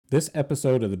This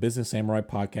episode of the Business Samurai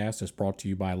Podcast is brought to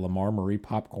you by Lamar Marie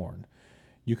Popcorn.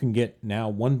 You can get now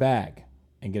one bag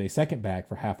and get a second bag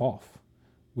for half off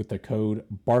with the code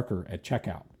Barker at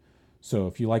checkout. So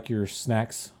if you like your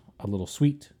snacks a little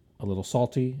sweet, a little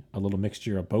salty, a little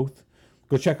mixture of both,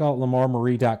 go check out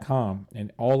lamarmarie.com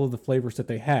and all of the flavors that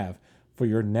they have for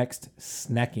your next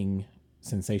snacking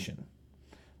sensation.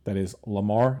 That is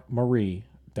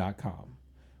lamarmarie.com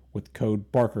with code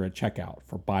Barker at checkout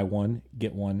for buy one,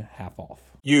 get one half off.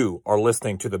 You are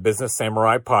listening to the Business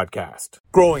Samurai Podcast.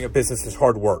 Growing a business is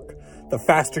hard work. The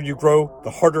faster you grow,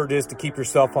 the harder it is to keep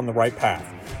yourself on the right path.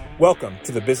 Welcome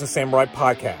to the Business Samurai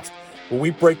Podcast, where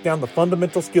we break down the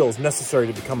fundamental skills necessary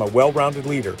to become a well-rounded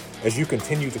leader as you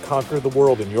continue to conquer the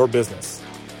world in your business.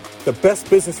 The best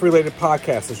business-related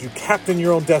podcast as you captain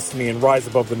your own destiny and rise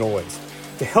above the noise.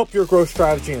 To help your growth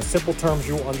strategy in simple terms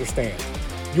you will understand.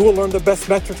 You will learn the best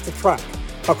metrics to track,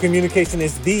 how communication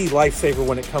is the lifesaver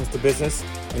when it comes to business,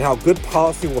 and how good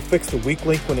policy will fix the weak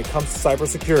link when it comes to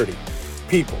cybersecurity.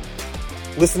 People.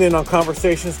 Listen in on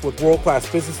conversations with world-class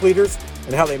business leaders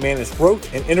and how they manage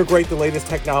growth and integrate the latest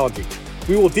technology.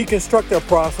 We will deconstruct their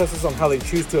processes on how they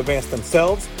choose to advance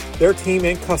themselves, their team,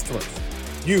 and customers.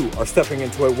 You are stepping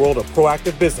into a world of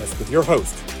proactive business with your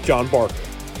host, John Barker.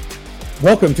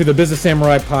 Welcome to the Business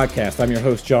Samurai Podcast. I'm your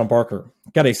host, John Barker.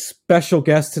 Got a special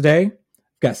guest today.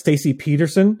 Got Stacy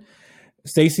Pederson.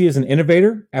 Stacy is an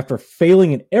innovator. After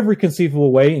failing in every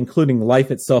conceivable way, including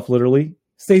life itself, literally,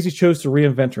 Stacy chose to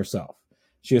reinvent herself.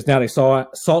 She is now a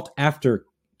sought-after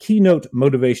Keynote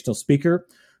motivational speaker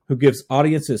who gives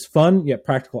audiences fun yet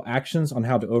practical actions on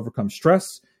how to overcome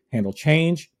stress, handle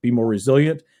change, be more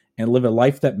resilient, and live a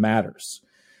life that matters.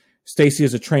 Stacy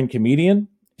is a trained comedian.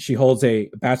 She holds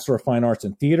a Bachelor of Fine Arts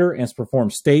in Theater and has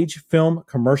performed stage, film,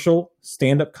 commercial,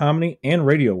 stand-up comedy, and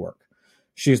radio work.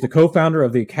 She is the co-founder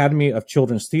of the Academy of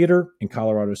Children's Theater in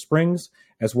Colorado Springs,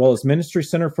 as well as Ministry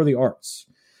Center for the Arts.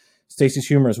 Stacy's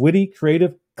humor is witty,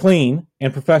 creative, clean,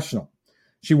 and professional.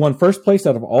 She won first place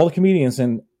out of all the comedians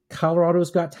in Colorado's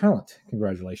Got Talent.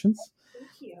 Congratulations. Thank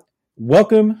you.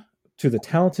 Welcome to the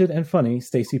talented and funny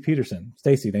Stacy Pederson.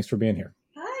 Stacy, thanks for being here.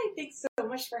 Hi, thanks so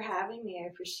much for having me. I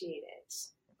appreciate it.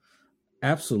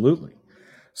 Absolutely.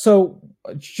 So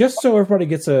just so everybody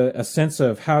gets a sense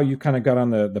of how you kind of got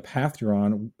on the path you're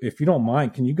on, if you don't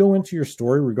mind, can you go into your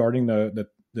story regarding the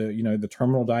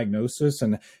terminal diagnosis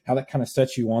and how that kind of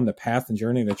sets you on the path and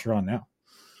journey that you're on now?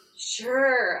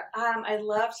 Sure. I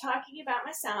love talking about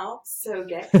myself, so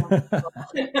get comfortable.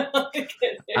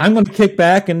 I'm going to kick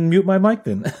back and mute my mic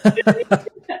then.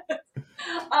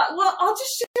 Well, I'll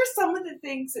just share some of the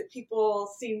things that people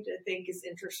seem to think is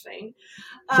interesting.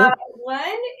 Sure.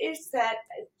 One is that,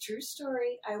 true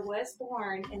story, I was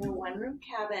born in a one-room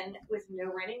cabin with no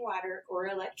running water or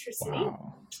electricity.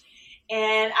 Wow.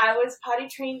 And I was potty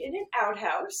trained in an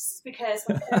outhouse because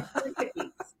my parents were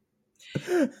hippies.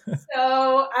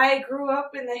 So I grew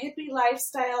up in the hippie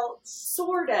lifestyle,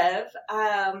 sort of,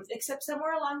 except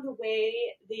somewhere along the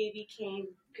way they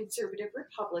became conservative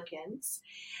Republicans.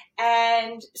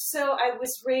 And so I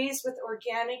was raised with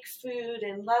organic food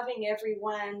and loving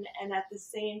everyone, and at the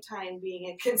same time being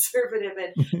a conservative.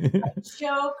 And I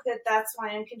joke that that's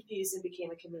why I'm confused and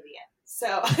became a comedian.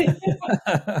 So, so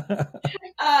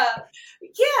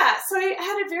I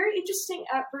had a very interesting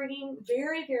upbringing,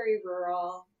 very, very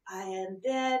rural. And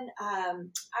then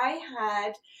I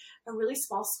had a really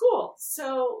small school.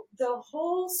 So the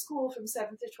whole school from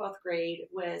 7th to 12th grade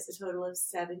was a total of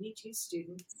 72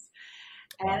 students.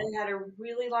 And I had a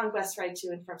really long bus ride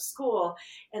to and from school.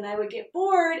 And I would get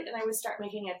bored and I would start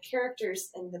making up characters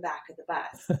in the back of the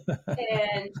bus.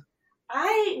 And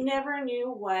I never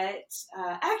knew what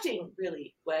acting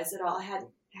really was at all. I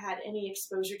hadn't had any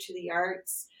exposure to the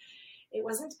arts. It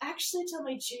wasn't actually until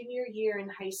my junior year in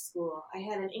high school. I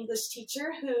had an English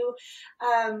teacher who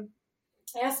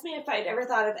asked me if I'd ever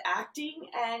thought of acting.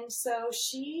 And so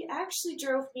she actually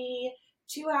drove me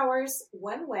 2 hours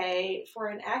one way for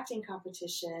an acting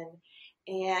competition.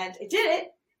 And I did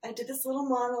it. I did this little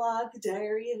monologue, The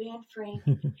Diary of Anne Frank.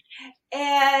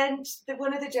 And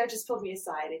one of the judges pulled me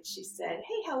aside and she said,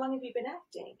 "Hey, how long have you been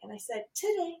acting?" And I said,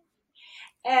 "Today."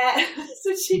 And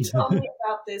so she told me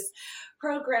about this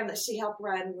program that she helped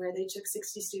run where they took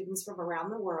 60 students from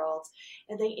around the world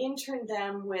and they interned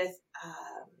them with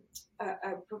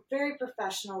a very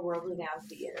professional, world-renowned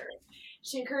theater.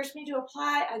 She encouraged me to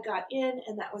apply. I got in,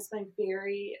 and that was my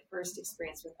very first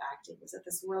experience with acting. It was at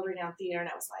this world-renowned theater, and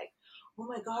I was like, oh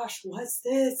my gosh, what's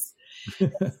this?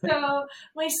 So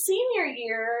my senior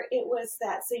year, it was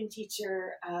that same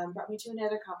teacher brought me to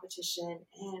another competition,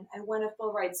 and I won a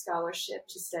full ride scholarship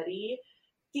to study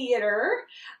theater,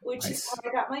 which Nice. is how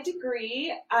I got my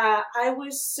degree. I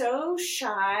was so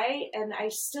shy, and I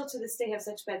still to this day have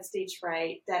such bad stage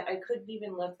fright that I couldn't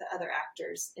even look the other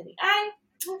actors in the eye.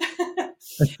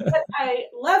 But I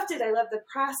loved it. I loved the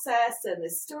process and the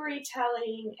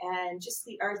storytelling and just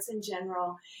the arts in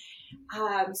general.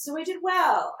 So I did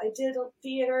well. I did a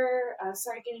theater,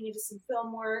 started getting into some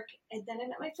film work, and then I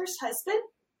met my first husband,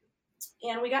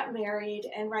 and we got married.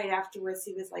 And right afterwards,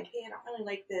 he was like, "Hey, I don't really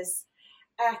like this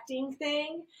acting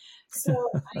thing." So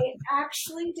I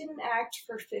actually didn't act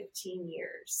for 15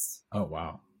 years. Oh,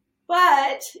 wow.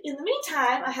 But in the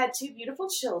meantime, I had two beautiful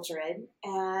children,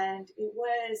 and it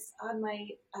was on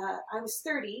I was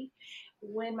 30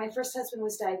 when my first husband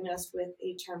was diagnosed with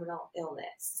a terminal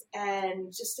illness.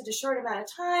 And just in a short amount of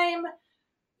time,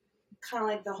 kind of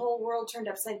like the whole world turned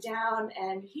upside down,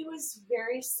 and he was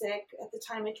very sick. At the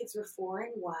time, my kids were 4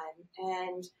 and 1.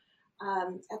 And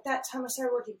at that time, I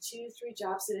started working 2-3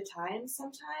 jobs at a time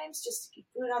sometimes just to keep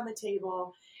food on the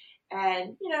table.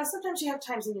 And, sometimes you have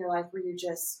times in your life where you're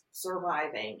just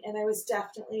surviving. And I was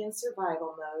definitely in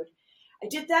survival mode. I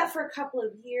did that for a couple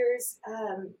of years.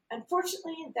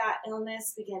 Unfortunately, that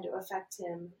illness began to affect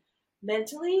him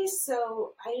mentally.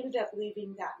 So I ended up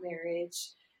leaving that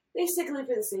marriage basically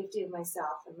for the safety of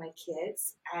myself and my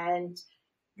kids. And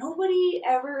nobody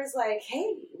ever is like,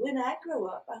 "Hey, when I grow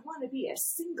up, I want to be a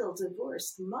single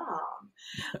divorced mom."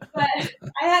 But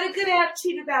I had a good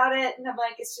attitude about it. And I'm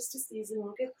like, it's just a season.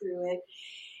 We'll get through it.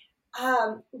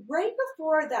 Right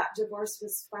before that divorce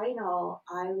was final,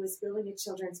 I was building a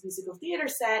children's musical theater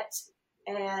set,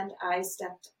 and I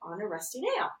stepped on a rusty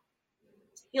nail.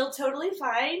 Healed totally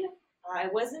fine. I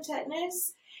wasn't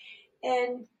tetanus.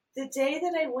 And the day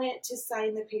that I went to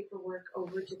sign the paperwork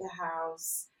over to the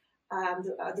house,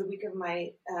 the week of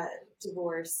my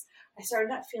divorce, I started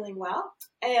not feeling well.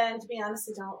 And to be honest,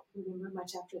 I don't remember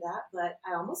much after that, but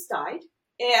I almost died.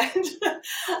 And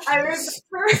I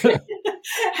remember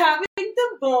having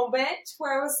the moment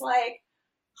where I was like,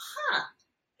 I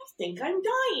think I'm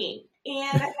dying.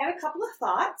 And I had a couple of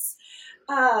thoughts.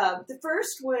 The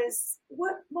first was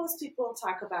what most people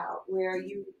talk about, where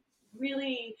you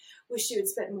really wish you had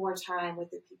spent more time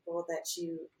with the people that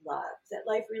you love, that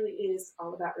life really is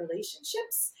all about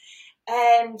relationships.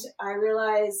 And I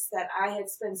realized that I had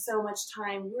spent so much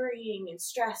time worrying and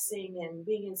stressing and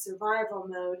being in survival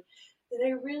mode that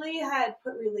I really had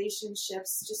put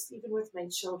relationships, just even with my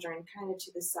children, kind of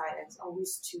to the side. I was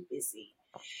always too busy.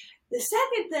 The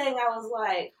second thing, I was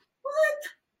like,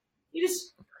 what? You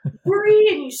just worry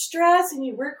and you stress and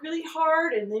you work really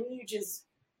hard and then you just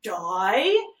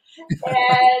die?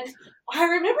 And I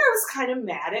remember I was kind of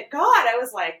mad at God. I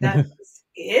was like, that's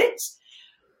it?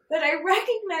 But I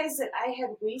recognized that I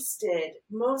had wasted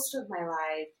most of my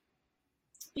life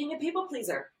being a people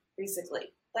pleaser,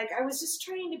 basically. Like, I was just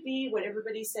trying to be what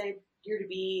everybody said you're to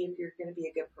be if you're going to be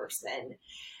a good person.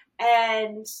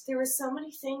 And there were so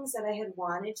many things that I had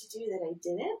wanted to do that I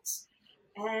didn't.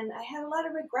 And I had a lot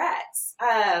of regrets.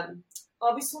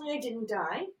 Obviously, I didn't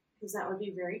die, because that would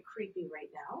be very creepy right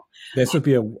now. This would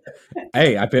be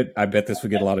hey, I bet this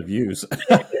would get a lot of views.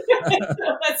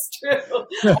 That's true.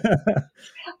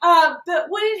 But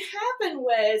what had happened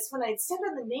was when I'd stepped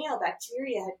on the nail,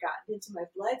 bacteria had gotten into my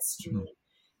bloodstream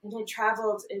and had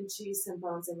traveled into some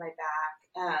bones in my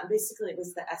back. Basically, it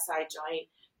was the SI joint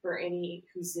for any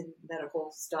who's in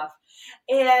medical stuff.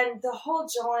 And the whole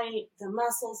joint, the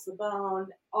muscles, the bone,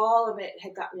 all of it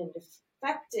had gotten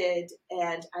infected,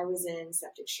 and I was in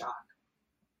septic shock.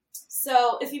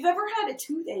 So if you've ever had a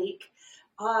toothache,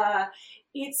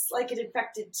 it's like an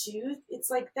infected tooth. It's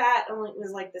like that, only it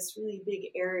was like this really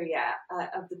big area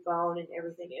of the bone and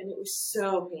everything, and it was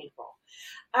so painful.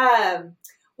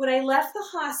 When I left the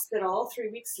hospital 3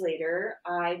 weeks later,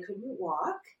 I couldn't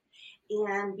walk.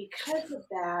 And because of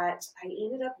that, I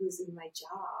ended up losing my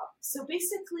job. So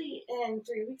basically, in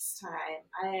 3 weeks' time,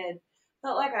 I had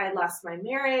felt like I had lost my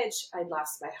marriage, I'd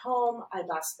lost my home, I'd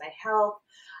lost my health,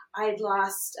 I'd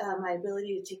lost my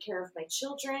ability to take care of my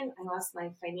children, I lost my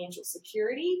financial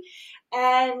security,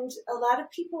 and a lot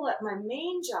of people at my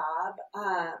main job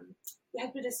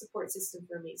had been a support system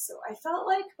for me. So I felt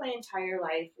like my entire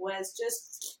life was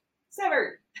just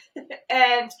severed. But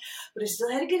I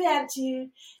still had a good attitude.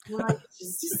 And I'm like,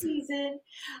 it's just a season.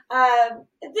 And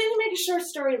then to make a short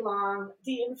story long,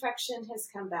 the infection has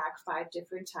come back 5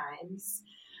 different times.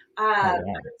 I've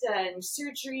done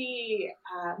surgery,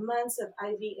 months of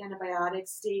IV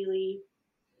antibiotics daily.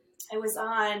 I was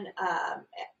on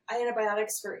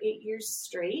antibiotics for 8 years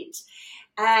straight,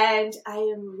 and I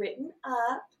am written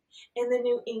up in the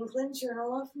New England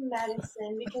Journal of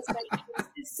Medicine because my case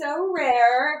is so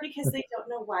rare because they don't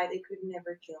know why they could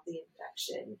never kill the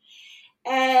infection.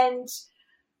 And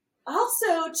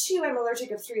also, too, I'm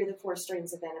allergic of 3 of the 4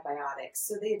 strains of antibiotics.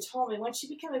 So they had told me, once you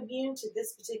become immune to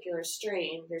this particular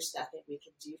strain, there's nothing we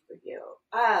can do for you.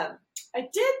 I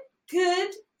did good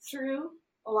through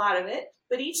a lot of it,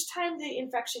 but each time the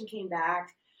infection came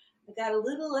back, I got a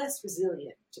little less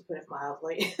resilient, to put it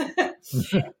mildly.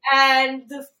 And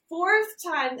the 4th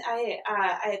time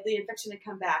the infection had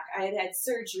come back, I had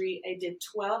surgery. I did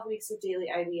 12 weeks of daily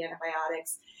IV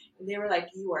antibiotics. And they were like,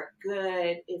 you are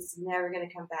good. It's never going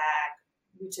to come back.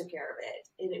 We took care of it.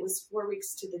 And it was 4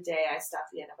 weeks to the day I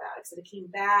stopped the antibiotics. And it came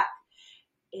back.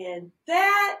 And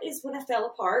that is when I fell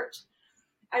apart.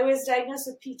 I was diagnosed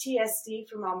with PTSD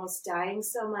from almost dying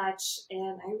so much.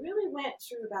 And I really went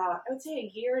through about, I would say,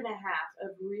 a year and a half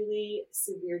of really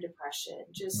severe depression.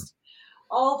 Just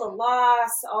all the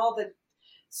loss, all the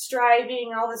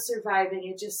striving, all the surviving.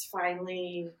 It just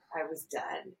finally, I was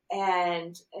done.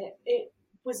 And it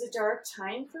was a dark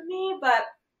time for me, but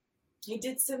I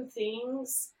did some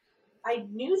things. I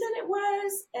knew that it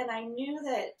was, and I knew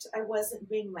that I wasn't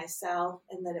being myself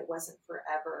and that it wasn't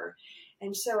forever.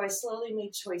 And so I slowly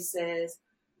made choices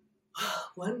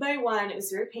one by one. It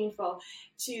was very painful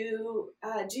to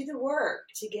do the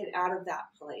work to get out of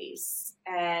that place.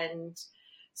 And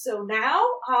so now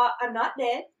I'm not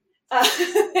dead.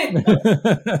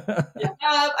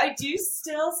 I do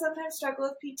still sometimes struggle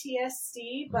with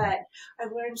PTSD, but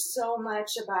I've learned so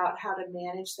much about how to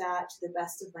manage that to the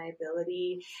best of my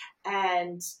ability,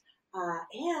 and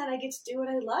I get to do what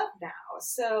I love now.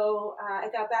 So I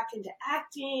got back into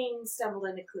acting, stumbled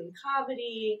into clean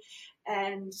comedy,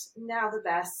 and now the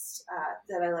best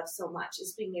that I love so much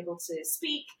is being able to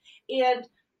speak. And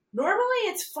normally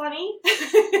it's funny.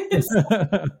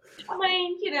 I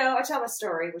mean, I tell my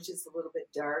story, which is a little bit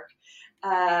dark,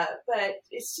 but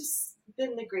it's just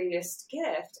been the greatest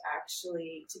gift,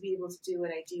 actually, to be able to do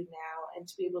what I do now and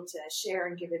to be able to share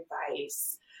and give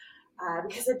advice,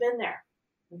 because I've been there,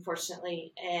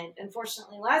 unfortunately. And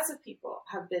unfortunately, lots of people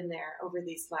have been there over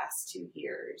these last 2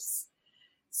 years.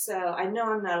 So I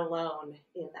know I'm not alone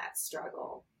in that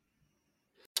struggle.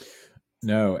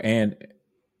 No, and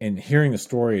hearing the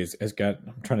stories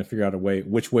I'm trying to figure out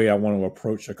which way I want to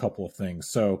approach a couple of things.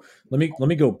 So let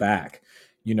me go back.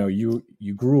 You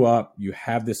grew up, you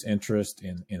have this interest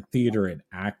in theater and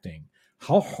acting.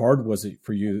 How hard was it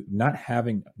for you not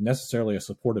having necessarily a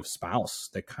supportive spouse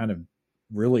that kind of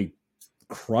really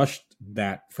crushed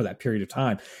that for that period of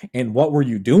time? And what were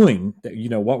you doing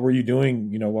what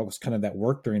was kind of that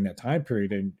work during that time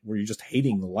period? And were you just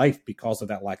hating life because of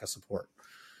that lack of support?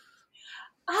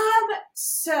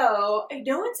 So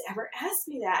no one's ever asked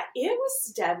me that. It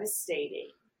was devastating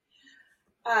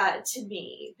to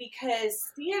me because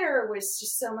theater was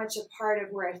just so much a part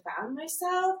of where I found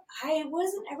myself. I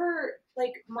wasn't ever,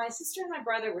 my sister and my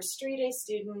brother were straight A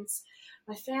students.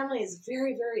 My family is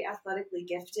very, very athletically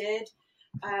gifted.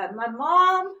 My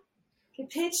mom could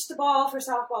pitch the ball for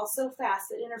softball so fast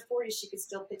that in her 40s she could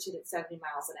still pitch it at 70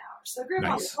 miles an hour. So I grew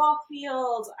up on the ball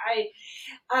field.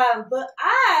 But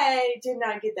I did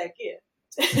not get that gift.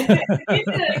 I did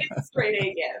not get the straight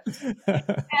A gift.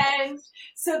 And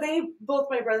so both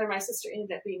my brother and my sister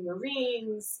ended up being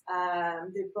Marines.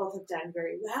 They both have done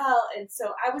very well. And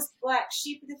so I was the black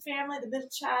sheep of the family, the middle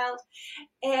child.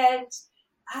 And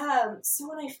so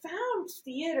when I found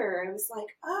theater, I was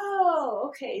like, oh,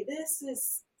 okay, this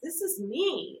is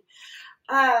me.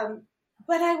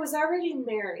 But I was already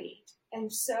married. And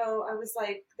so I was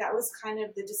like, that was kind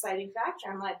of the deciding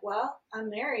factor. I'm like, well, I'm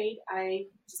married. I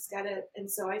just gotta, and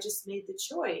so I just made the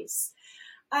choice.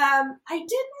 I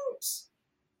didn't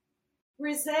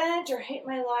resent or hate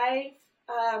my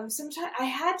life. Sometimes I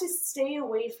had to stay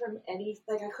away from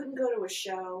anything. I couldn't go to a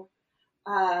show.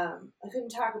 I couldn't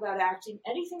talk about acting,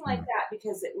 anything like that,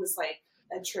 because it was like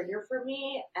a trigger for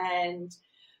me.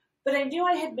 But I knew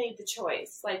I had made the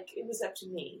choice. It was up to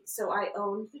me. So I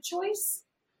owned the choice.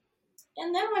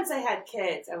 And then once I had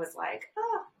kids, I was like,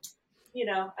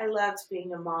 I loved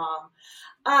being a mom.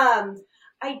 I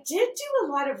did do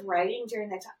a lot of writing during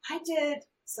that time. I did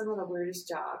some of the weirdest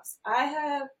jobs. I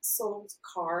have sold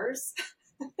cars.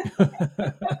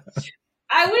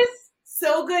 I was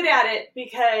so good at it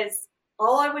because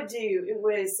all I would do, it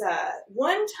was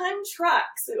 1-ton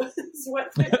trucks. It was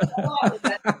what took a lot of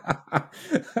it.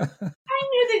 I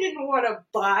knew they didn't want to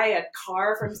buy a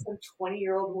car from some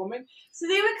 20-year-old woman. So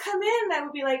they would come in and I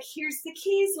would be like, here's the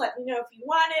keys. Let me know if you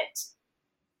want it.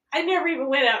 I never even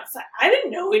went outside. I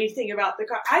didn't know anything about the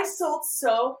car. I sold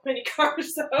so many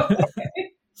cars.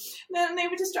 Then they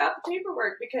would just drop the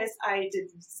paperwork because I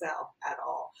didn't sell at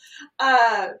all.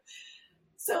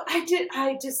 So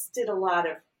I just did a lot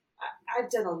of, I've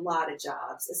done a lot of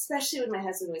jobs, especially when my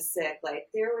husband was sick. Like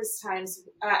there was times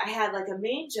I had like a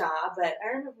main job, but I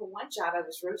remember one job I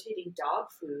was rotating dog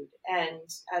food and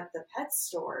at the pet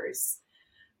stores.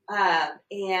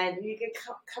 And you get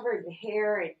covered in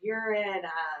hair and urine,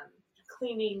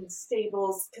 cleaning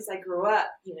stables because I grew up,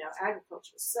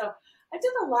 agriculture. So I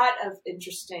did a lot of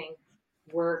interesting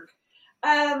work.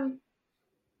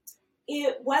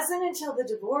 It wasn't until the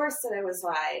divorce that I was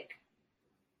like,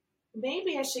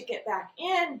 maybe I should get back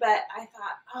in, but I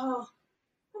thought, oh,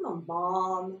 I'm a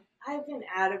mom. I've been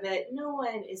out of it. No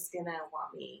one is going to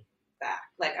want me back.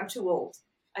 Like, I'm too old.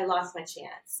 I lost my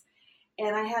chance.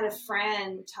 And I had a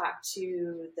friend talk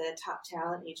to the top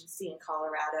talent agency in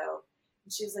Colorado.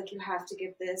 And she was like, you have to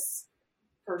give this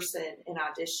person an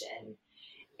audition.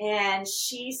 And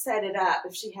she set it up.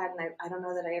 If she hadn't, I don't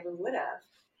know that I ever would have.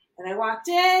 And I walked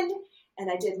in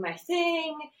and I did my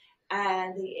thing.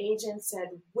 And the agent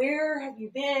said, where have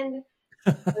you been?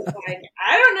 I was like,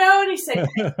 I don't know. And he said,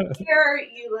 here,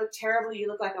 you look terrible. You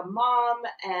look like a mom,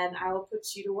 and I will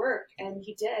put you to work. And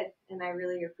he did. And I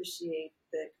really appreciate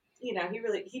that.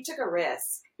 He took a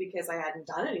risk because I hadn't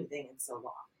done anything in so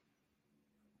long.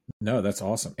 No, that's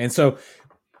awesome. And so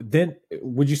then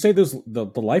would you say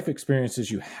the life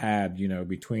experiences you had,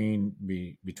 between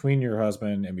your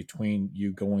husband and between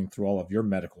you going through all of your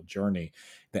medical journey,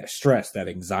 that stress, that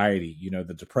anxiety,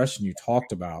 the depression you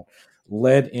talked about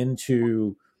led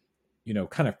into,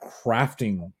 kind of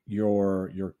crafting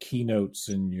your keynotes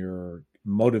and your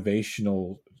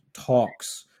motivational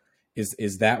talks?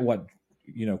 Is that what,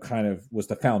 kind of was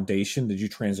the foundation? Did you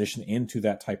transition into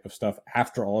that type of stuff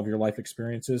after all of your life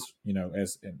experiences,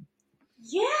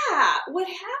 Yeah, what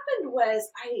happened was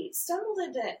I stumbled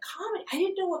into comedy. I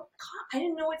didn't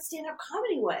know what stand-up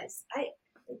comedy was.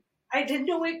 I didn't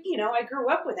know it. I grew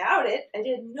up without it. I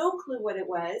had no clue what it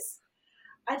was.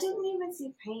 I didn't even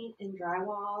see paint and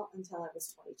drywall until I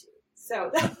was 22.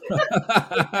 So I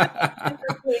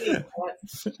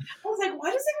was like,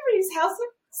 why does everybody's house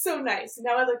look so nice? And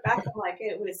now I look back, I'm like,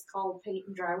 it was called paint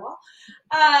and drywall.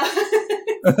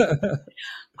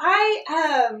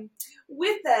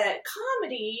 With the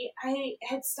comedy, I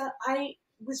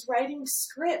was writing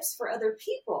scripts for other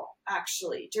people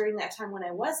actually during that time when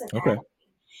I wasn't acting.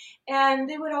 And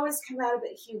they would always come out a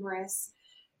bit humorous.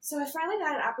 So I finally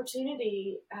got an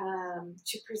opportunity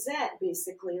to present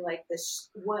basically like this.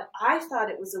 What I thought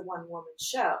it was a one-woman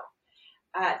show.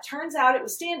 Turns out it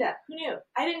was stand-up. Who knew?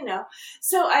 I didn't know.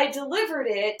 So I delivered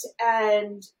it,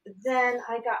 and then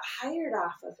I got hired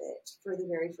off of it for the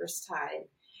very first time.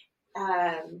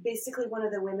 Basically, one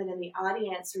of the women in the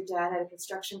audience, her dad had a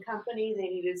construction company. They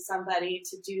needed somebody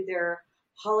to do their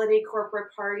holiday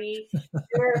corporate party.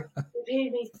 They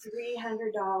paid me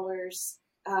 $300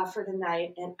 for the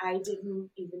night, and I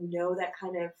didn't even know that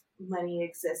kind of money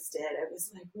existed. I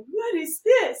was like, what is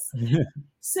this?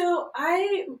 So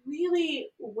I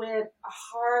really went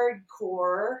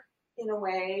hardcore in a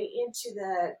way into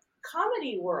the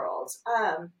comedy world.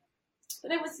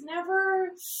 But I was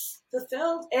never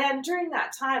fulfilled. And during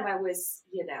that time I was,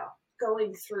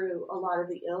 going through a lot of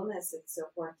the illness and so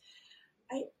forth.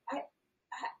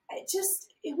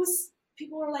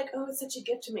 People were like, oh, it's such a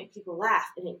gift to make people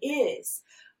laugh. And it is.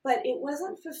 But it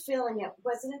wasn't fulfilling. It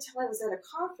wasn't until I was at a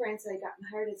conference that I got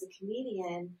hired as a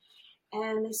comedian.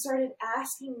 And they started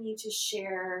asking me to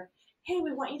share, hey,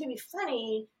 we want you to be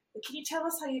funny, but can you tell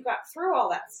us how you got through all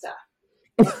that stuff?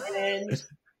 And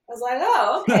I was like,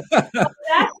 oh, okay. So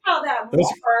that's how that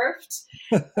morphed.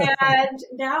 And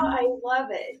now I love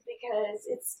it because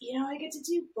it's, I get to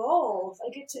do both. I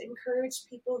get to encourage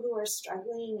people who are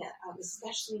struggling,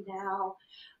 especially now.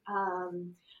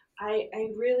 I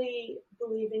really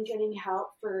believe in getting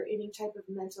help for any type of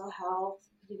mental health.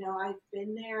 I've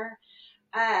been there.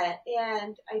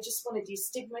 And I just want to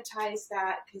destigmatize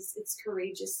that because it's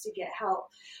courageous to get help.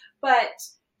 But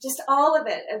just all of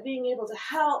it, of being able to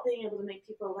help, being able to make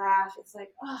people laugh, it's like,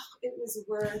 oh, it was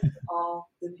worth all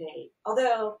the pain.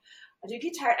 Although I do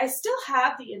get tired. I still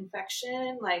have the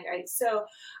infection. I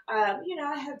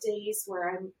have days where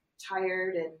I'm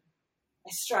tired and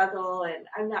I struggle and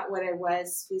I'm not what I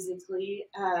was physically.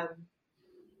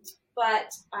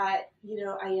 But I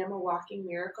am a walking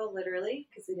miracle, literally,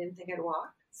 because I didn't think I'd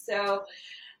walk. So,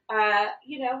 I'm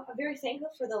very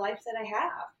thankful for the life that I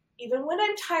have, even when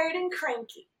I'm tired and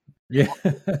cranky. Yeah.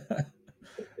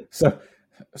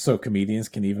 So comedians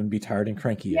can even be tired and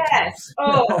cranky. Yes.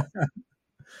 Oh.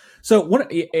 So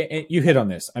you hit on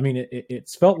this. I mean,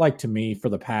 it's felt like to me for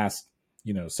the past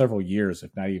several years,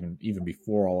 if not even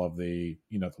before all of the,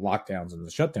 the lockdowns and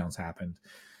the shutdowns happened,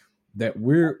 that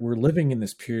we're living in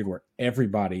this period where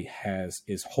everybody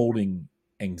is holding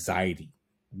anxiety,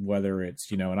 whether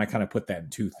it's, and I kind of put that in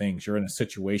two things. You're in a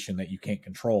situation that you can't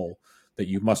control, that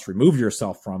you must remove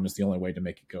yourself from is the only way to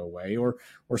make it go away, or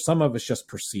some of it's just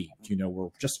perceived. We're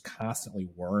just constantly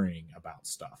worrying about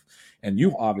stuff. And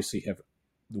you obviously have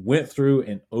went through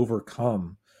and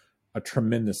overcome a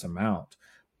tremendous amount.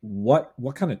 What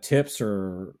kind of tips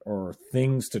or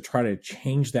things to try to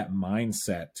change that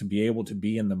mindset to be able to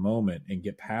be in the moment and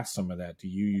get past some of that do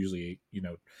you usually,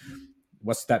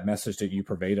 what's that message that you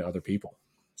purvey to other people?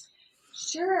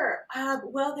 Sure.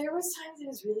 Well, there was times I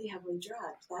was really heavily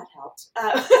drugged. That helped.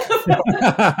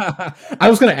 I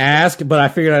was going to ask, but I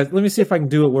figured let me see if I can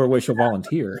do it where she'll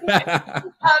volunteer. I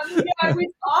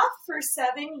was off for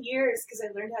 7 years because I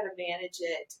learned how to manage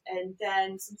it. And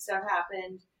then some stuff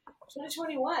happened.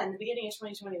 2021, the beginning of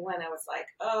 2021, I was like,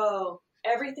 oh,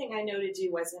 everything I know to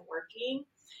do wasn't working.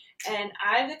 And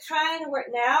I'm the kind of work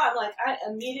now, I'm like, I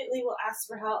immediately will ask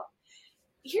for help.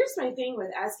 Here's my thing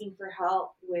with asking for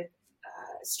help with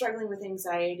struggling with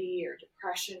anxiety or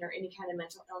depression or any kind of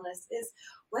mental illness is,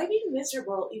 why be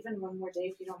miserable even one more day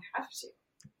if you don't have to?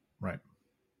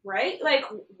 Right? Like,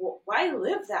 why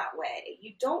live that way?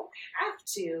 You don't have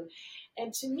to.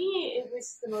 And to me, it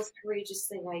was the most courageous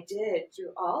thing I did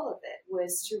through all of it,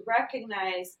 was to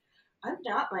recognize I'm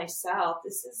not myself.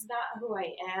 This is not who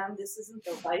I am. This isn't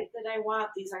the life that I want.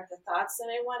 These aren't the thoughts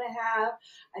that I want to have.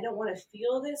 I don't want to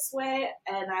feel this way,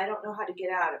 and I don't know how to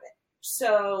get out of it.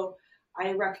 So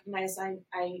I recognized I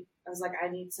was like, I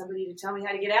need somebody to tell me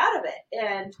how to get out of it.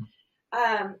 And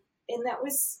that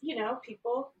was,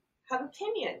 people have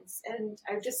opinions, and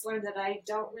I've just learned that I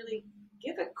don't really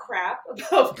give a crap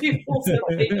about people's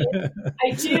opinions.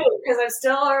 I do, because I'm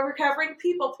still a recovering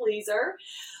people pleaser,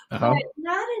 but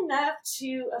not enough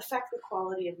to affect the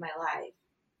quality of my life.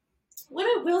 What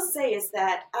I will say is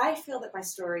that I feel that my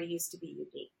story used to be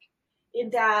unique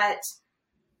in that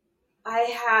I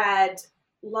had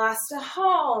lost a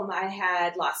home, I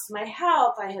had lost my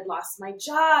health, I had lost my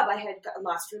job, I had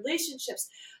lost relationships.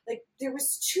 Like, there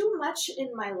was too much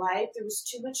in my life. There was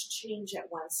too much change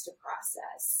at once to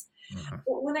process. Mm-hmm.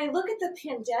 But when I look at the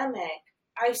pandemic,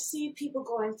 I see people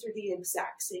going through the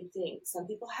exact same thing. Some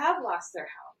people have lost their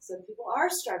health. Some people are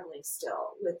struggling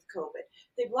still with COVID.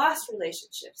 They've lost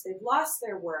relationships. They've lost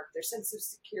their work, their sense of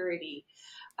security.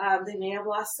 They may have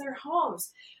lost their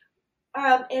homes.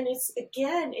 And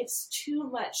it's too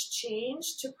much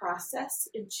change to process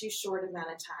in too short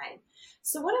amount of time.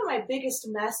 So one of my biggest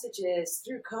messages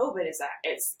through COVID is that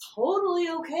it's totally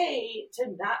okay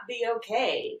to not be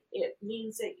okay. It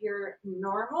means that you're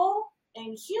normal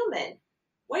and human.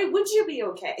 Why would you be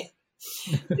okay?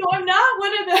 So I'm not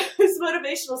one of those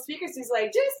motivational speakers who's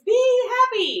like, just be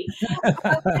happy.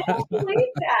 I don't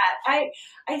believe that. I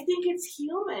think it's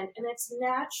human and it's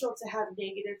natural to have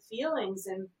negative feelings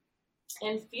and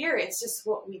fear. It's just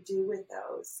what we do with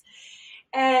those.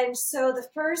 And so the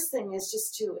first thing is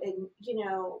just to,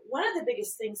 one of the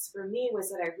biggest things for me was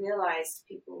that I realized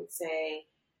people would say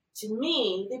to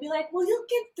me, they'd be like, well, you'll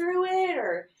get through it,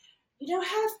 or,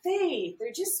 have faith, or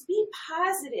just be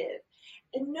positive.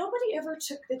 And nobody ever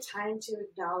took the time to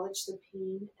acknowledge the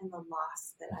pain and the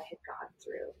loss that I had gone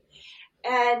through.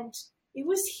 And it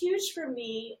was huge for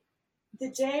me.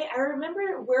 The day I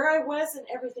remember where I was and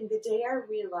everything, the day I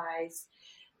realized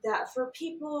that for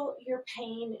people, your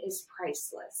pain is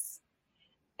priceless.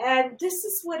 And this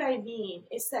is what I mean,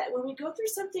 is that when we go through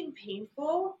something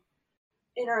painful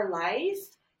in our life,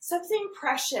 something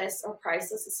precious or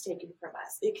priceless is taken from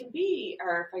us. It can be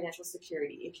our financial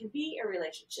security. It can be a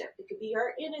relationship. It could be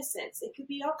our innocence. It could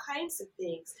be all kinds of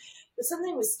things. But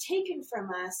something was taken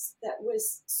from us that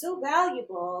was so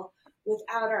valuable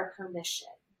without our permission.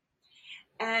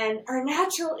 And our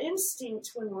natural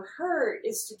instinct when we're hurt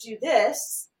is to do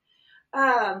this.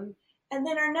 And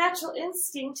then our natural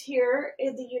instinct here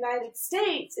in the United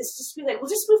States is just to be like, well,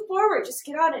 just move forward, just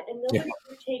get on it. And nobody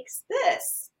ever takes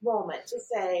this moment to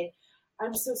say,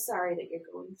 I'm so sorry that you're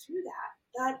going through that.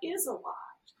 That is a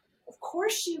lot. Of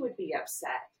course you would be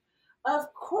upset.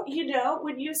 Of course,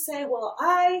 when you say, well,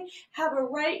 I have a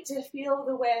right to feel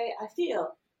the way I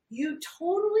feel, you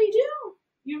totally do.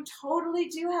 You totally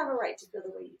do have a right to feel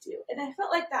the way you do. And I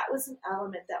felt like that was an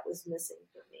element that was missing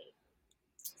for me.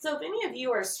 So if any of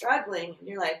you are struggling and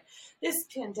you're like, this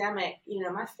pandemic,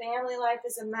 my family life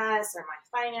is a mess, or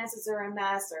my finances are a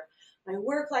mess, or my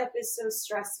work life is so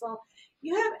stressful,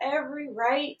 you have every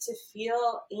right to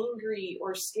feel angry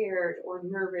or scared or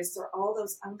nervous or all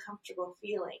those uncomfortable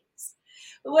feelings.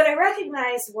 But what I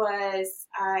recognized was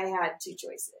I had two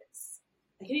choices.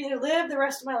 I can either live the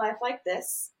rest of my life like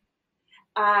this.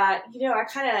 I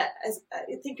kind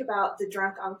of think about the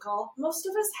drunk uncle. Most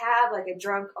of us have like a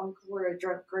drunk uncle or a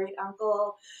drunk great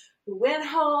uncle who went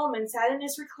home and sat in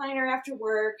his recliner after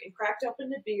work and cracked open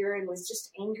the beer and was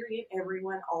just angry at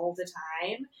everyone all the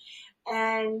time.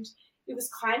 And it was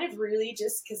kind of really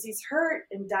just because he's hurt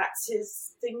and that's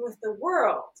his thing with the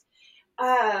world.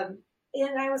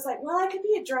 And I was like, well, I could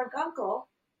be a drunk uncle.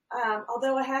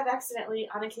 Although I have accidentally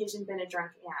on occasion been a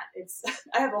drunk aunt.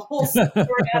 I have a whole story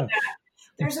on that.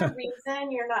 There's a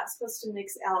reason you're not supposed to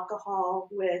mix alcohol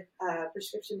with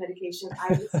prescription medication.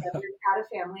 I discovered at a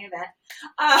family event.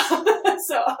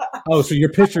 So your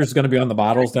picture is going to be on the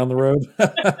bottles down the road.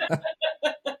 But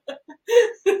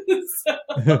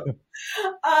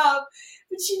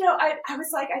I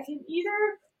was like, I can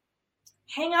either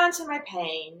hang on to my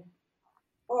pain,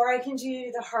 or I can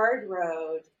do the hard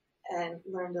road and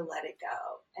learn to let it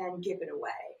go and give it away.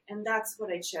 And that's what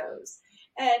I chose.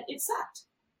 And it sucked.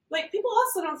 Like, people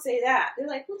also don't say that. They're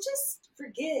like, well, just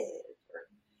forgive or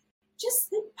just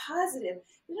think positive.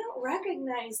 They don't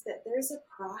recognize that there's a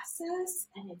process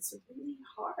and it's really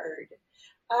hard.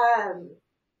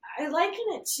 I liken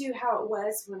it to how it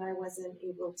was when I wasn't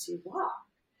able to walk.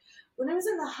 When I was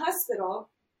in the hospital,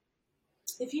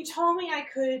 if you told me I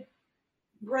could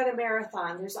run a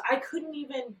marathon, I couldn't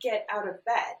even get out of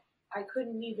bed. I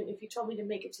couldn't even, if you told me to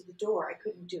make it to the door, I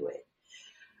couldn't do it.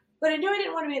 But I knew I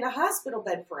didn't want to be in a hospital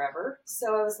bed forever.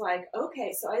 So I was like,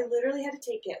 okay. So I literally had to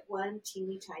take it one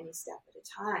teeny tiny step at a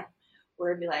time,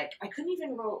 where it'd be like, I couldn't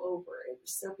even roll over. It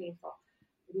was so painful.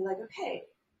 It'd be like, okay,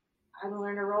 I'm going to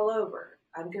learn to roll over.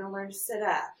 I'm going to learn to sit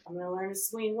up. I'm going to learn to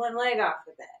swing one leg off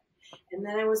the bed. And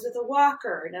then I was with a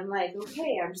walker and I'm like,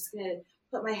 okay, I'm just going to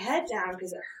put my head down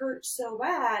because it hurt so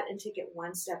bad and take it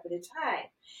one step at a time.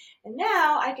 And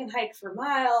now I can hike for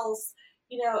miles.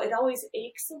 It always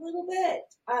aches a little bit,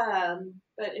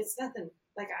 but it's nothing,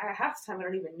 like half the time I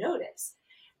don't even notice.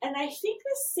 And I think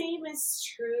the same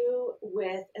is true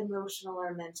with emotional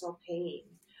or mental pain,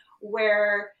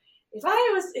 where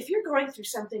if you're going through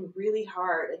something really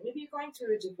hard, and maybe you're going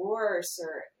through a divorce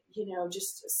or,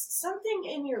 just something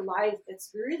in your life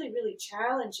that's really, really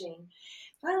challenging,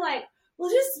 I'm like, well,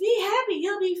 just be happy,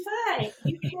 you'll be fine.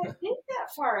 You can't think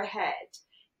that far ahead.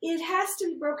 It has to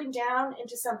be broken down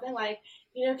into something like,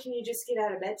 can you just get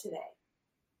out of bed today?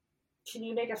 Can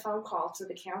you make a phone call to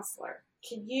the counselor?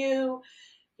 Can you,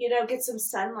 get some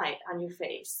sunlight on your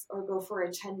face or go for a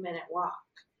 10-minute walk?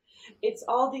 It's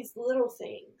all these little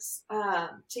things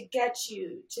to get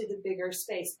you to the bigger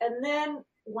space. And then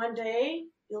one day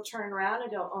you'll turn around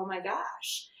and go, oh my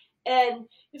gosh. And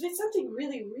if it's something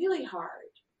really, really hard,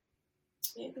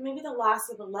 maybe the loss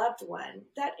of a loved one,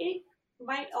 that ache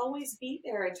might always be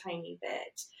there a tiny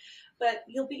bit, but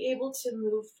you'll be able to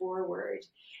move forward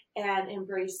and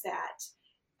embrace that.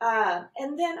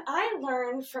 And then I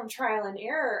learned from trial and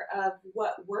error of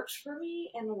what works for me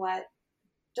and what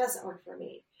doesn't work for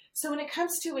me. So when it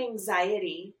comes to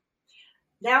anxiety,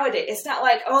 nowadays, it's not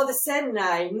like, all of a sudden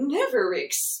I never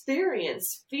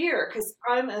experience fear because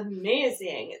I'm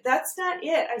amazing. That's not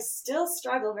it. I still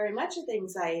struggle very much with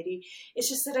anxiety. It's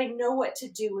just that I know what to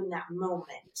do in that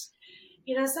moment.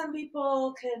 Some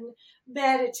people can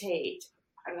meditate.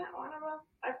 I don't know.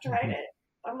 I've tried it.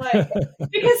 I'm like,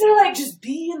 because they're like, just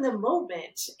be in the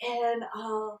moment. And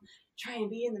I'll try and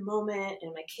be in the moment.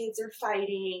 And my kids are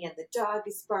fighting and the dog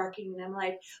is barking. And I'm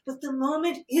like, but the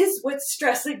moment is what's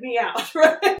stressing me out,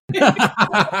 right?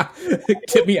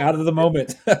 Get me out of the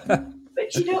moment. But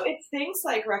it's things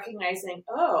like recognizing,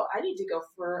 oh, I need to go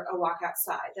for a walk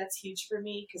outside. That's huge for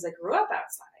me because I grew up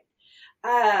outside.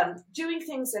 Doing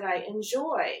things that I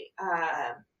enjoy,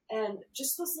 and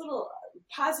just those little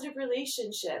positive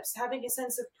relationships, having a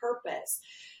sense of purpose.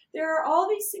 There are all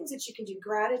these things that you can do.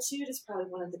 Gratitude is probably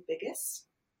one of the biggest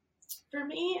for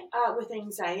me with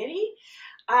anxiety.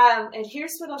 And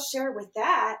here's what I'll share with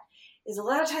that is a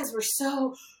lot of times we're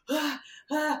so, what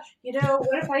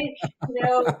if I,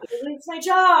 lose my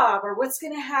job, or what's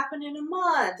going to happen in a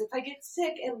month if I get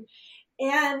sick?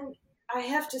 And I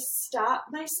have to stop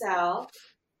myself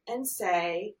and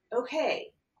say,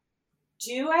 okay,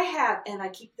 do I have, and I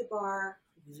keep the bar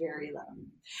very low.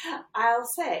 I'll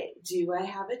say, do I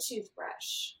have a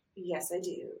toothbrush? Yes, I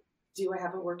do. Do I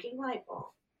have a working light bulb?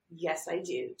 Yes, I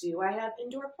do. Do I have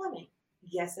indoor plumbing?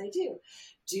 Yes, I do.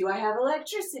 Do I have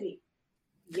electricity?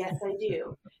 Yes, I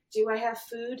do. Do I have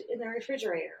food in the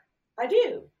refrigerator? I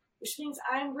do, which means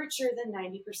I'm richer than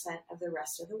 90% of the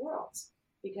rest of the world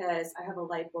because I have a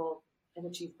light bulb and a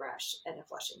toothbrush and a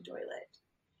flushing toilet.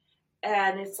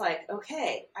 And it's like,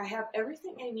 okay, I have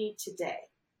everything I need today.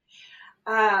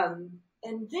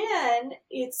 And then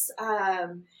it's,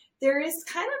 there is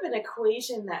kind of an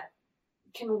equation that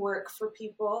can work for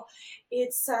people.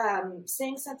 It's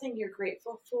saying something you're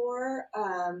grateful for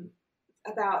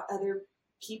about other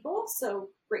people. So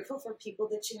grateful for people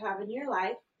that you have in your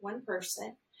life, one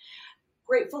person.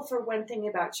 Grateful for one thing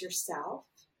about yourself.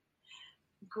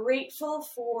 Grateful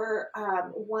for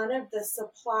one of the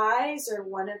supplies or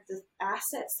one of the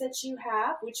assets that you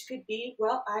have, which could be,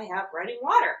 well, I have running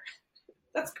water.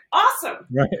 That's awesome.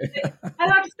 Right. I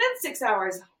don't have to spend 6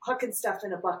 hours hucking stuff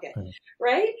in a bucket,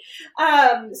 right?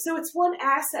 So it's one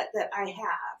asset that I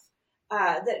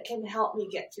have that can help me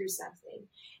get through something.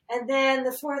 And then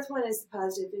the fourth one is the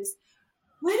positive is,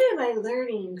 what am I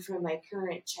learning from my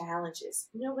current challenges?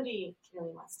 Nobody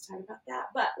really wants to talk about that,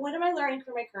 but what am I learning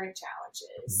from my current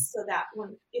challenges? So that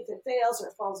when, if it fails or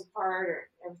it falls apart or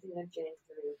everything I'm getting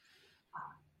through,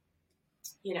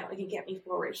 it can get me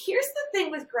forward. Here's the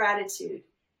thing with gratitude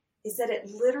is that it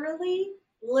literally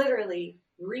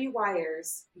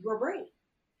rewires your brain.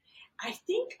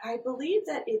 I believe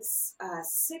that it's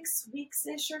 6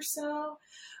 weeks-ish or so.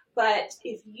 But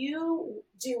if you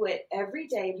do it every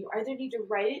day, you either need to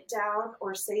write it down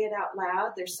or say it out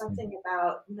loud. There's something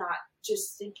about not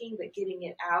just thinking, but getting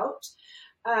it out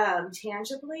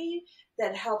tangibly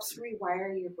that helps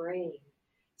rewire your brain.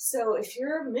 So if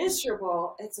you're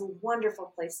miserable, it's a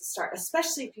wonderful place to start,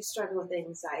 especially if you struggle with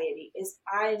anxiety.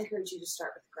 I encourage you to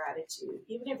start with gratitude,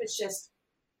 even if it's just,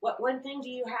 what one thing do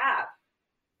you have?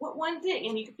 What one thing?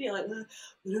 And you could be like, what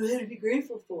do I have to be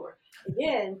grateful for?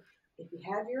 Again, if you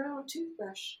have your own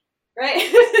toothbrush,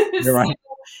 right? You're right.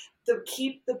 So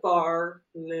keep the bar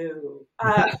low.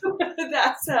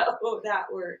 That's how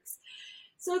that works.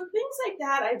 So things like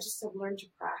that, I just have learned to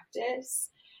practice.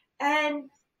 And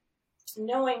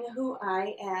knowing who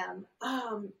I am.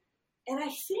 And I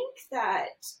think that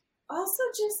also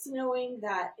just knowing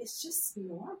that it's just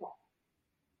normal.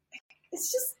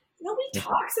 It's just, nobody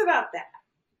talks about that.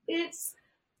 It's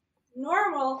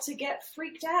normal to get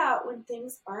freaked out when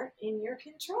things aren't in your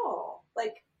control.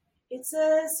 Like, it's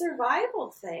a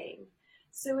survival thing.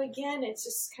 So again, it's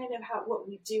just kind of what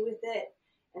we do with it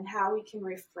and how we can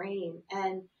reframe.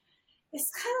 And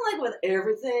it's kind of like with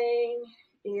everything,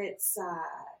 it's,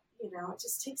 it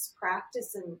just takes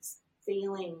practice and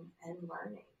failing and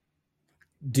learning.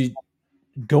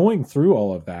 Going through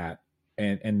all of that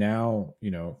and now,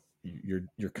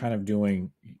 you're kind of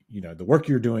doing, the work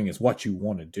you're doing is what you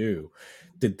want to do.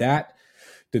 Did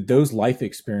those life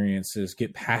experiences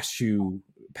get past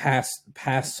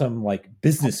some like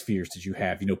business fears that you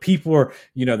have? People are,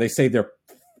 they say they're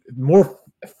more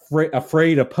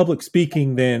afraid of public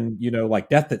speaking than, like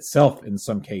death itself in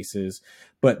some cases.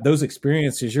 But those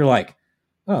experiences, you're like,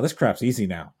 oh, this crap's easy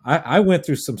now. I went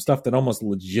through some stuff that almost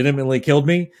legitimately killed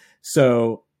me.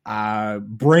 So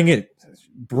bring it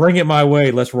my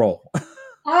way. Let's roll.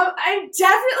 I'm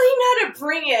definitely not a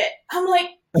bring it. I'm like,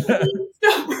 please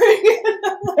don't bring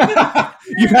it.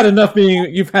 You've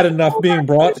had enough being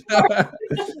brought.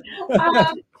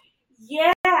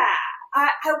 Yeah.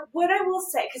 What I will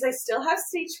say, because I still have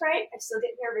stage fright, I still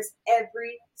get nervous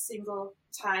every single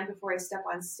time before I step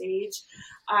on stage.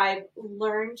 I've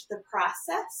learned the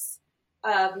process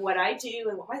of what I do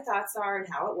and what my thoughts are and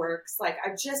how it works. Like,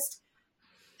 I've just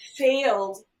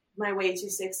failed my way to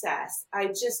success. I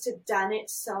just have done it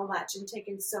so much and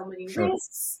taken so many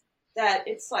risks that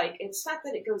it's like, it's not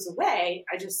that it goes away.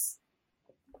 I just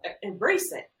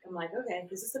embrace it. I'm like, okay,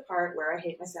 this is the part where I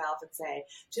hate myself and say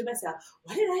to myself,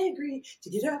 why did I agree to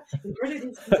get up in front of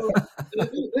these people?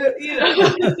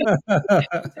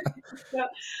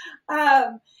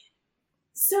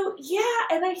 So yeah,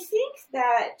 and I think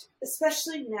that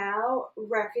especially now,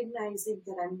 recognizing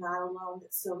that I'm not alone,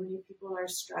 that so many people are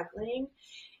struggling,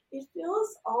 it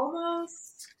feels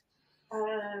almost,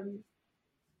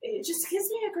 it just gives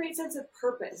me a great sense of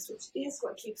purpose, which is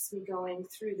what keeps me going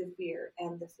through the fear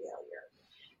and the failure.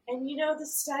 And, the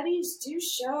studies do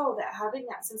show that having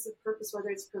that sense of purpose, whether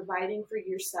it's providing for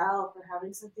yourself or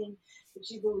having something that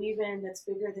you believe in that's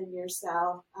bigger than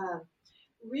yourself,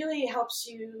 really helps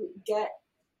you get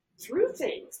through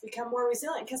things, become more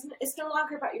resilient, because it's no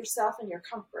longer about yourself and your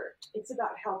comfort. It's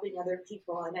about helping other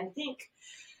people. And I think,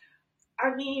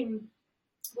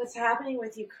 what's happening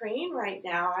with Ukraine right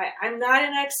now, I'm not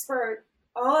an expert.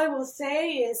 All I will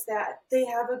say is that they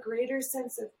have a greater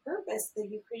sense of purpose, the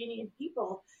Ukrainian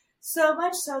people, so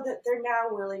much so that they're now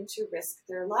willing to risk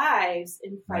their lives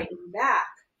in fighting back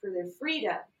for their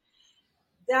freedom.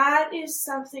 That is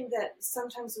something that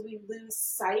sometimes we lose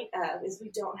sight of, is we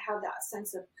don't have that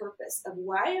sense of purpose of,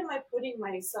 why am I putting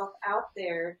myself out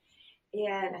there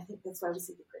And I think that's why we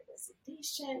see the Great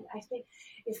Resignation. I think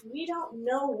if we don't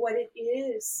know what it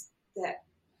is that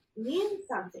means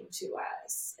something to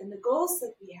us and the goals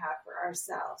that we have for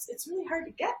ourselves, it's really hard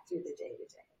to get through the day to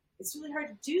day. It's really hard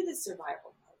to do the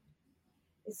survival mode.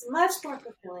 It's much more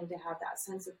fulfilling to have that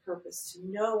sense of purpose, to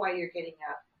know why you're getting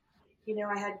up.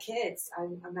 I had kids.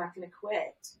 I'm not going to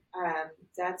quit.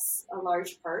 That's a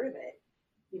large part of it,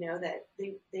 that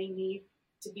they need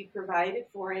to be provided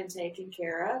for and taken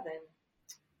care of.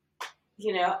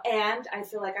 And I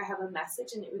feel like I have a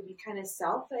message, and it would be kind of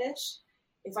selfish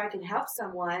if I can help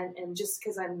someone and just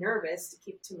because I'm nervous to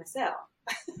keep to myself.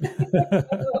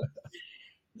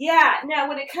 Yeah. Now,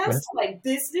 when it comes to like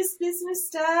business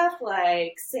stuff,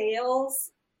 like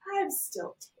sales, I'm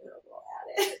still terrible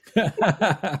at it.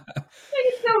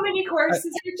 There's so many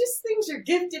courses. They're just things you're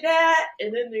gifted at,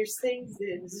 and then there's things that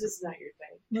it's just not your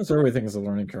thing. That's everything is a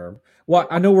learning curve. Well,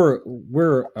 I know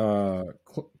we're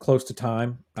close to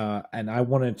time, and I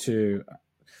wanted to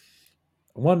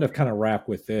kind of wrap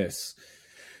with this.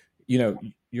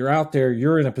 You're out there.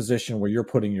 You're in a position where you're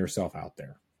putting yourself out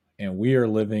there. And we are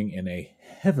living in a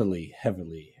heavily,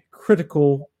 heavily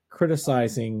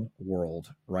criticizing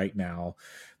world right now,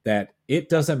 that it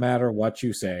doesn't matter what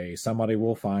you say, somebody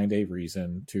will find a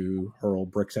reason to hurl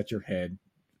bricks at your head,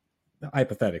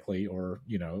 hypothetically, or,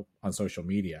 on social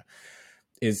media.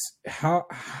 Is how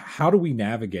do we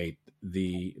navigate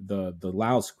the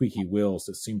loud squeaky wheels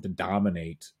that seem to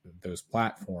dominate those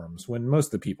platforms when most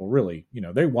of the people really,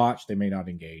 they watch, they may not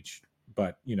engage,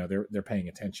 but, they're paying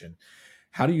attention.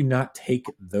 How do you not take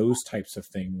those types of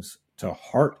things to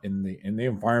heart in the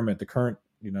environment, the current,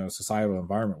 societal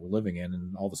environment we're living in,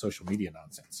 and all the social media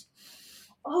nonsense?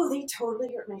 Oh, they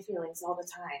totally hurt my feelings all the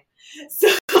time. So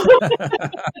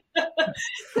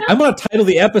I'm going to title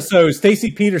the episode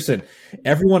Stacy Pederson,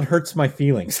 Everyone Hurts My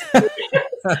Feelings. And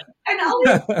I'll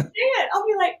say it. I'll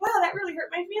be like, wow, that really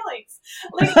hurt my feelings.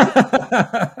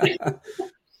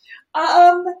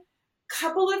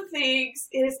 Couple of things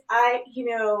is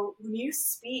when you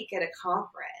speak at a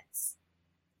conference,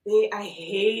 I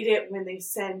hate it when they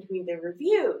send me the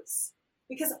reviews,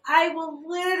 because I will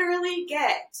literally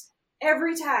get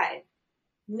every time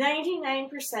 99%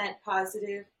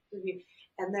 positive review,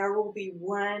 and there will be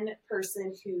one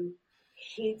person who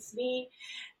hates me.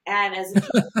 And as a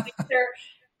teacher,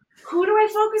 who do I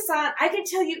focus on? I can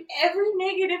tell you every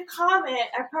negative comment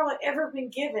I've probably ever been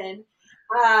given.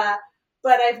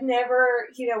 But I've never,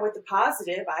 with the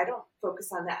positive, I don't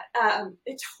focus on that.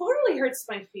 It totally hurts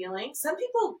my feelings. Some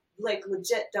people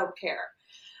legit don't care.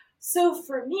 So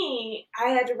for me, I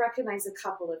had to recognize a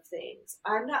couple of things.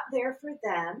 I'm not there for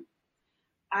them.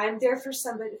 I'm there for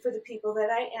the people that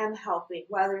I am helping,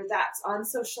 whether that's on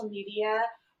social media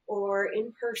or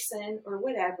in person or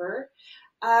whatever.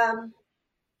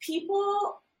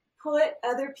 People put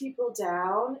other people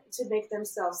down to make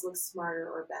themselves look smarter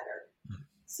or better.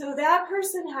 So that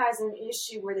person has an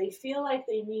issue where they feel like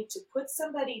they need to put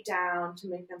somebody down to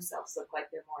make themselves look like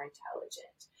they're more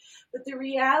intelligent. But the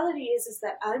reality is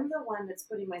that I'm the one that's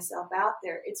putting myself out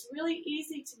there. It's really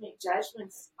easy to make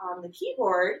judgments on the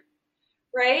keyboard,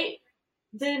 right?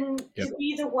 Than to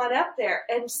be the one up there.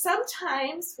 And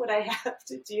sometimes what I have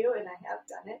to do, and I have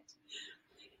done it,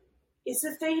 is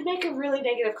if they make a really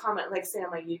negative comment, like say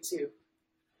on my YouTube,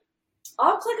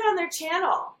 I'll click on their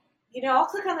channel. I'll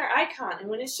click on their icon, and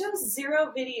when it shows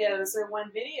 0 videos or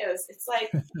 1 videos, it's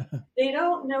like they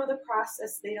don't know the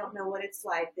process. They don't know what it's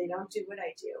like. They don't do what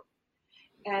I do.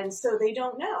 And so they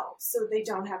don't know. So they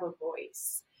don't have a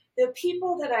voice. The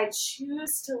people that I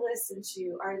choose to listen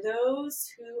to are those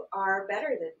who are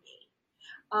better than me.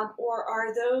 Or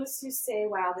are those who say,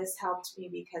 wow, this helped me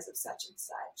because of such and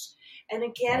such. And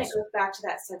again, It goes back to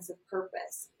that sense of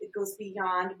purpose. It goes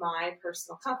beyond my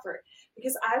personal comfort,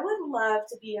 because I would love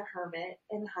to be a hermit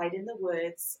and hide in the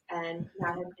woods and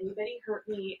not have anybody hurt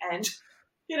me and,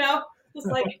 just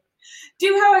like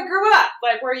do how I grew up,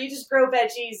 like where you just grow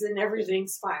veggies and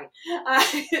everything's fine.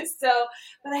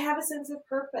 But I have a sense of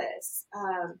purpose.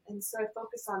 And so I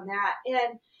focus on that.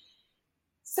 And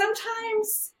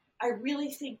sometimes I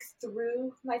really think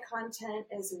through my content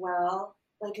as well.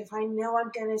 Like if I know I'm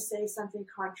going to say something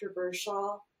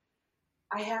controversial,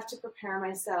 I have to prepare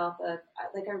myself. I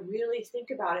really think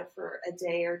about it for a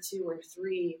day or 2 or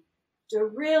 3. Do I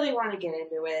really want to get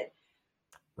into it?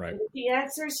 Right. And if the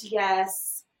answer is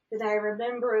yes, then I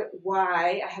remember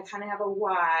why. I kind of have a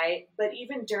why. But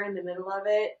even during the middle of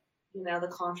it, the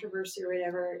controversy or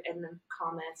whatever, and the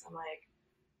comments, I'm like,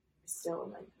 still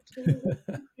am like,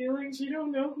 feelings, you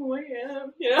don't know who I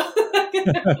am,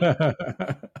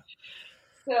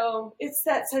 So it's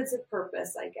that sense of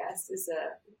purpose, I guess,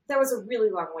 that was a really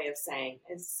long way of saying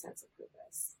is a sense of purpose.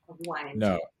 of why I'm No,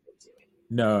 doing what I'm doing.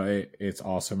 no, it's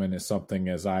awesome. And it's something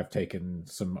as I've taken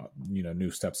some,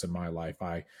 new steps in my life,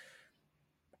 I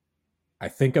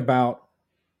think about,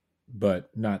 but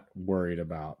not worried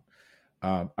about.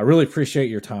 I really appreciate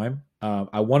your time.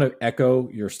 I want to echo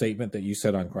your statement that you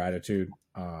said on gratitude.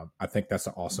 I think that's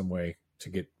an awesome way to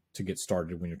get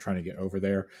started when you're trying to get over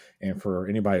there. And for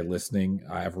anybody listening,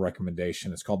 I have a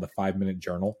recommendation. It's called the 5 Minute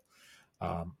Journal.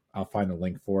 I'll find a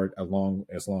link for it along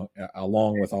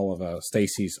with all of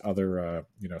Stacy's other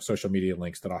social media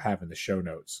links that I'll have in the show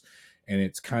notes. And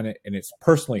it's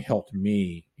personally helped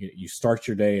me. You start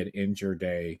your day and end your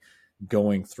day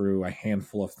going through a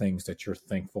handful of things that you're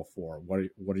thankful for. What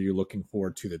are you looking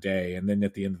forward to the day? And then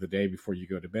at the end of the day, before you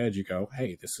go to bed, you go,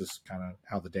 hey, this is kind of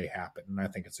how the day happened. And I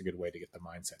think it's a good way to get the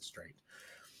mindset straight.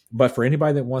 But for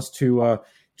anybody that wants to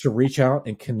reach out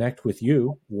and connect with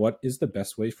you, what is the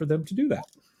best way for them to do that?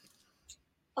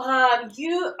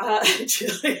 Julia,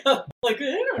 like, I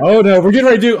don't know. Oh no, we're getting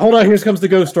ready to do. Hold on, here comes the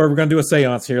ghost story. We're going to do a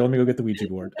seance here. Let me go get the Ouija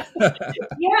board.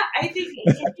 Yeah, I think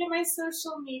in my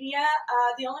social media,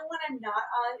 the only one I'm not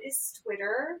on is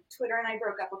Twitter. Twitter and I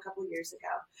broke up a couple years ago.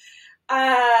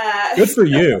 Good for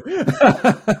you.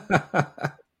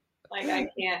 Like, I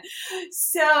can't.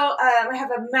 So I have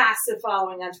a massive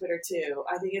following on Twitter too.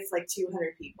 I think it's like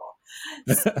 200 people.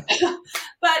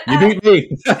 But you beat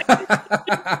me.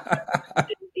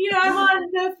 I'm on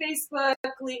the Facebook,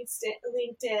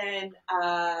 LinkedIn,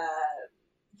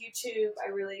 YouTube. I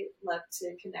really love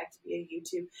to connect via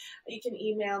YouTube. You can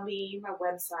email me, my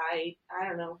website. I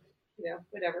don't know,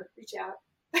 whatever. Reach out.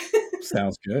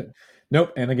 Sounds good.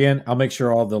 Nope. And again, I'll make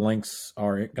sure all the links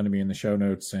are going to be in the show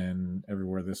notes and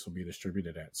everywhere this will be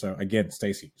distributed at. So again,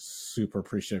 Stacy, super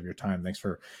appreciative of your time. Thanks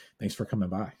for coming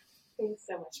by. Thanks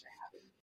so much for having me.